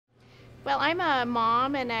Well, I'm a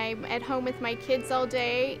mom and I'm at home with my kids all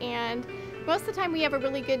day, and most of the time we have a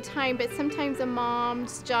really good time, but sometimes a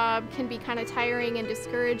mom's job can be kind of tiring and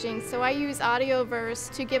discouraging. So I use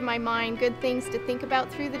AudioVerse to give my mind good things to think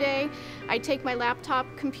about through the day. I take my laptop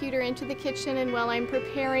computer into the kitchen, and while I'm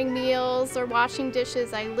preparing meals or washing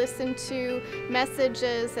dishes, I listen to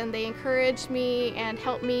messages, and they encourage me and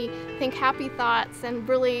help me think happy thoughts and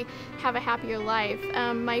really have a happier life.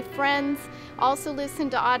 My friends also listen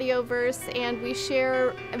to AudioVerse, and we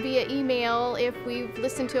share via email if we've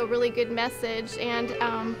listened to a really good message.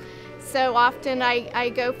 And so often I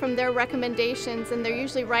go from their recommendations, and they're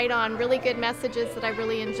usually right on, really good messages that I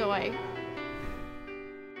really enjoy.